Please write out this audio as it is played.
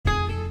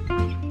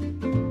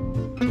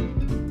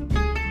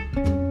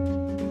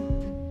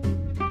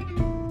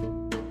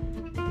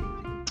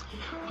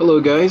Hello,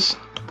 guys.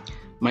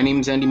 My name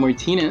is Andy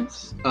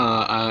Martinez.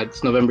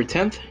 It's November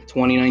 10th,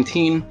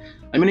 2019.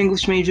 I'm an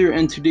English major,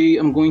 and today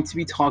I'm going to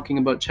be talking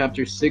about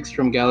Chapter 6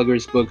 from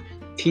Gallagher's book,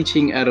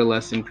 Teaching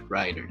Adolescent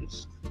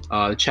Writers.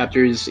 The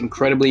chapter is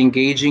incredibly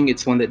engaging.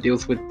 It's one that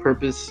deals with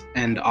purpose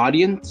and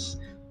audience.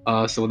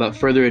 So without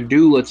further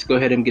ado, let's go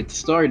ahead and get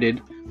started.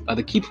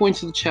 The key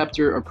points of the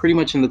chapter are pretty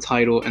much in the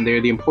title, and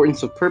they're the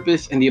importance of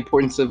purpose and the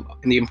importance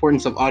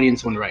of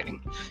audience when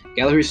writing.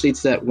 Gallagher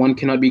states that one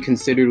cannot be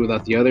considered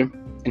without the other,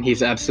 and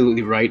he's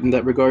absolutely right in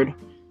that regard.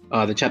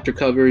 The chapter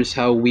covers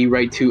how we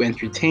write to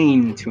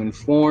entertain, to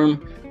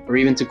inform, or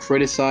even to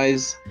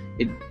criticize.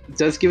 It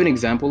does give an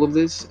example of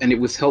this, and it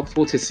was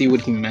helpful to see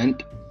what he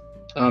meant.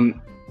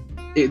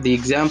 The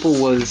example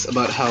was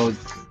about how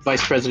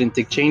Vice President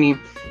Dick Cheney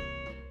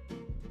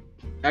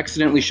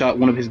accidentally shot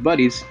one of his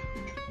buddies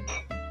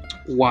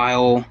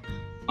while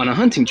on a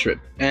hunting trip,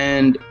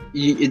 and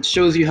it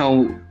shows you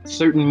how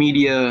certain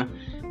media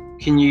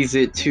can use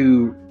it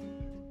to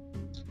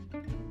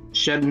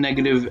shed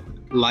negative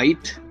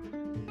light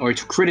or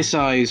to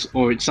criticize,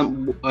 or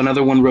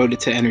another one wrote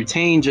it to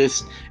entertain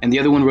and the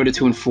other one wrote it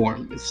to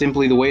inform. It's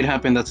simply the way it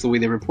happened, that's the way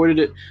they reported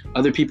it.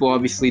 Other people,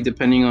 obviously,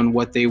 depending on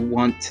what they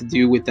want to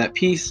do with that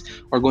piece,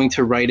 are going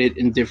to write it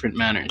in different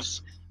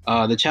manners.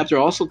 The chapter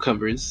also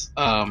covers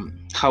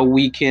how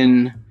we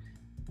can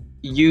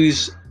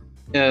use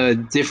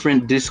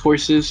different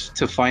discourses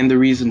to find the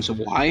reasons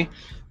why.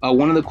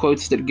 One of the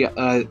quotes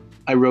that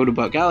I wrote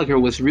about Gallagher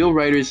was, "Real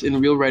writers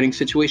in real writing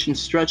situations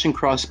stretch and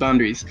cross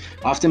boundaries,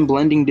 often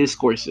blending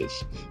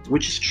discourses,"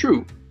 which is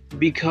true,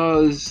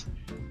 because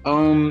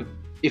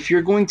if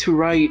you're going to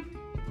write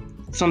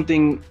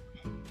something,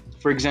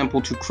 for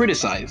example, to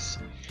criticize,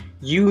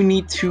 you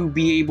need to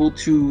be able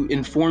to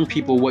inform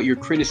people what you're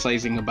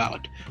criticizing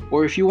about.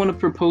 Or if you want to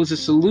propose a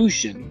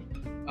solution,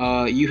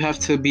 you have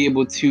to be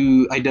able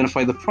to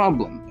identify the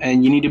problem,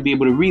 and you need to be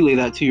able to relay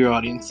that to your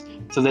audience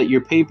so that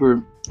your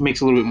paper makes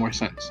a little bit more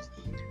sense.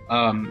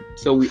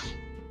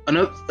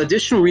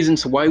 Additional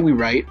reasons why we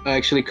write, I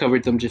actually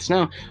covered them just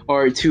now,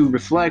 are to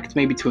reflect,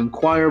 maybe to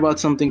inquire about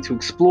something, to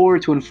explore,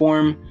 to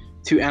inform,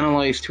 to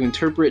analyze, to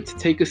interpret, to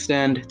take a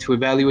stand, to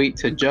evaluate,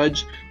 to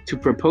judge, to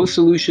propose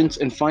solutions,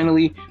 and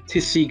finally,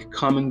 to seek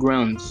common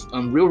grounds.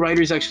 Real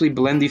writers actually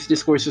blend these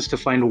discourses to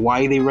find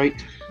why they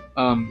write.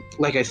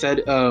 Like I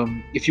said,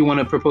 if you want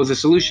to propose a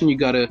solution, you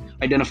got to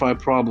identify a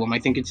problem. I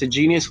think it's a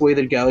genius way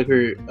that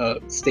Gallagher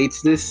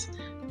states this,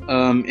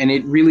 and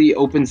it really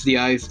opens the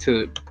eyes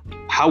to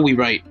how we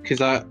write, because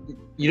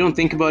you don't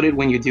think about it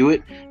when you do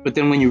it, but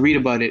then when you read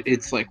about it,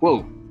 it's like,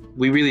 whoa,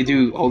 we really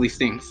do all these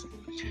things.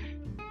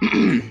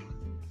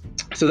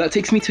 So that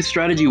takes me to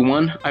strategy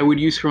 1 I would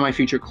use for my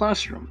future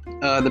classroom.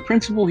 The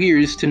principle here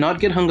is to not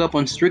get hung up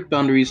on strict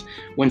boundaries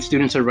when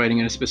students are writing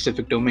in a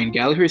specific domain.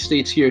 Gallagher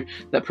states here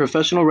that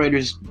professional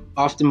writers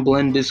often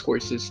blend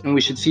discourses, and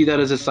we should see that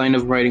as a sign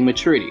of writing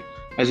maturity.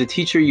 As a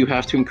teacher, you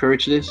have to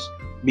encourage this,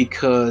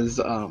 because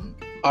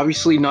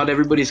obviously not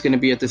everybody's going to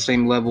be at the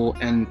same level,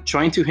 and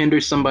trying to hinder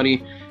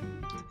somebody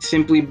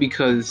simply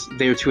because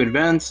they're too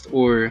advanced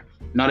or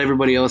not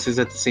everybody else is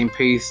at the same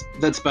pace,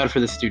 that's bad for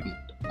the student.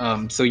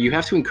 So you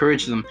have to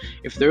encourage them.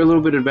 If they're a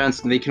little bit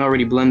advanced and they can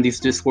already blend these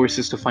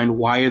discourses to find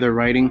why they're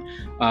writing,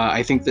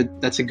 I think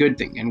that's a good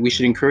thing, and we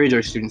should encourage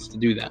our students to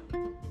do that.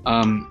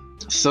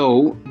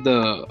 So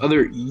the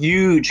other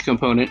huge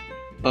component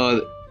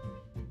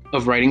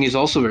of writing is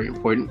also very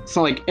important. It's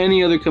not like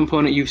any other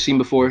component you've seen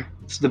before.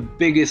 It's the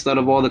biggest out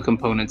of all the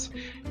components.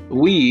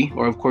 We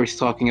are, of course,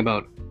 talking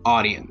about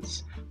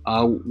audience.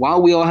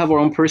 While we all have our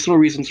own personal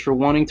reasons for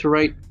wanting to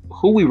write,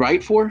 who we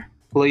write for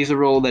plays a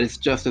role that is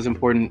just as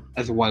important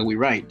as why we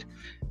write.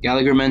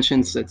 Gallagher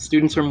mentions that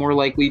students are more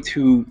likely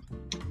to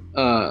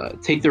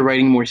take their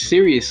writing more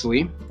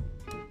seriously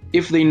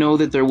if they know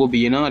that there will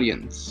be an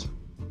audience.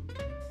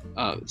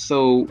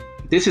 So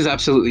this is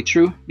absolutely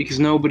true, because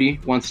nobody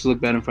wants to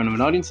look bad in front of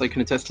an audience. I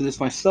can attest to this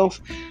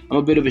myself. I'm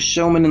a bit of a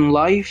showman in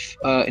life,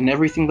 in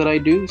everything that I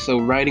do, so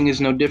writing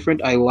is no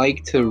different. I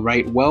like to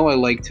write well. I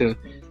like to,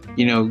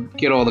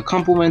 get all the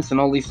compliments and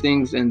all these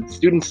things, and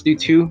students do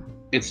too.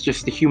 It's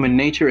just the human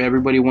nature.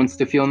 Everybody wants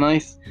to feel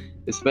nice,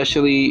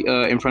 especially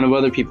in front of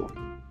other people.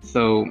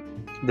 So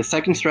the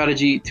second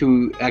strategy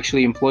to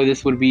actually employ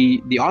this would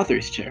be the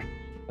author's chair.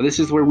 This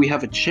is where we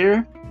have a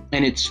chair,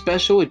 and it's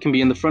special. It can be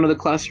in the front of the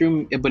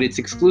classroom, but it's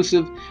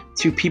exclusive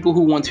to people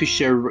who want to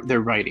share their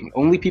writing.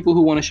 Only people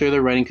who want to share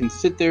their writing can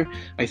sit there.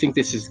 I think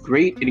this is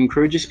great. It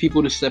encourages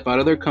people to step out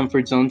of their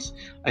comfort zones.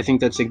 I think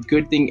that's a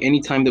good thing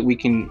anytime that we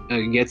can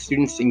get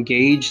students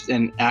engaged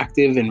and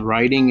active in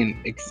writing and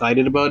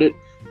excited about it.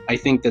 I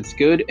think that's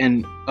good,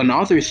 and an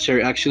author's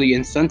chair actually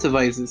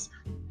incentivizes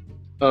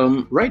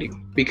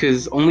writing,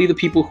 because only the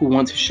people who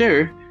want to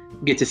share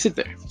get to sit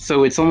there.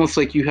 So it's almost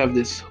like you have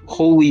this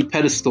holy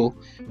pedestal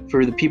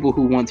for the people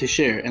who want to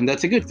share, and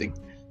that's a good thing.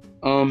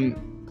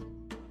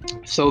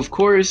 So of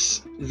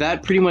course,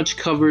 that pretty much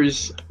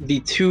covers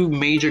the two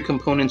major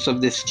components of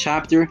this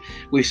chapter.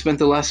 We've spent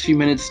the last few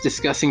minutes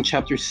discussing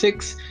chapter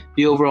 6,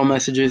 the overall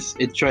messages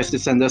it tries to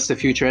send us to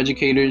future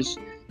educators.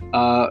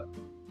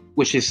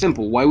 which is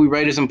simple. Why we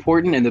write is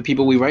important, and the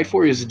people we write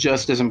for is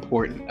just as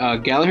important.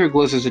 Gallagher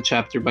closes a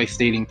chapter by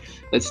stating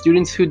that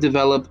students who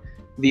develop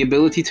the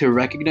ability to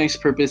recognize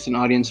purpose and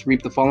audience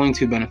reap the following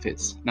two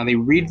benefits. Now, they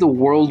read the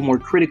world more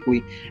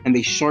critically, and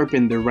they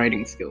sharpen their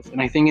writing skills.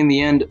 And I think in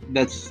the end,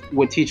 that's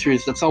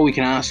all we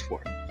can ask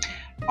for.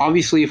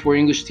 Obviously, if we're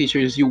English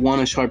teachers, you want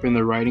to sharpen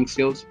their writing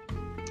skills,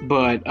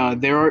 but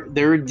there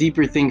are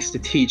deeper things to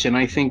teach, and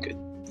I think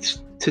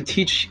to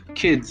teach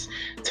kids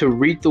to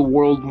read the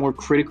world more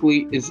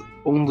critically is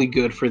only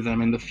good for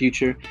them in the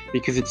future,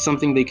 because it's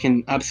something they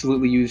can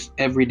absolutely use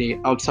every day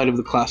outside of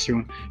the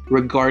classroom,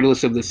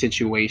 regardless of the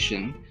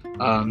situation.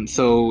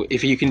 So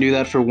if you can do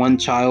that for one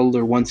child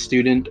or one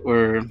student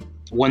or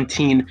one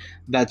teen,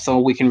 that's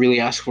all we can really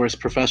ask for as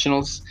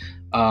professionals.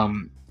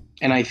 And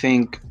I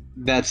think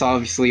that's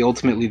obviously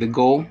ultimately the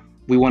goal.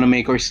 We want to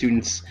make our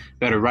students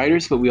better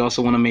writers, but we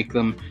also want to make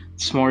them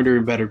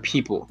smarter, better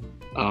people.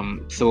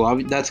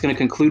 So that's going to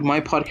conclude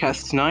my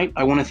podcast tonight.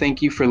 I want to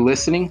thank you for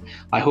listening.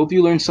 I hope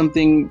you learned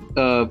something,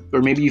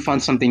 or maybe you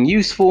found something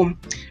useful.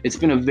 It's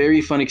been a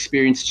very fun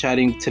experience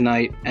chatting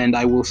tonight, and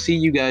I will see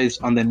you guys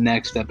on the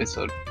next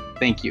episode.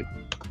 Thank you.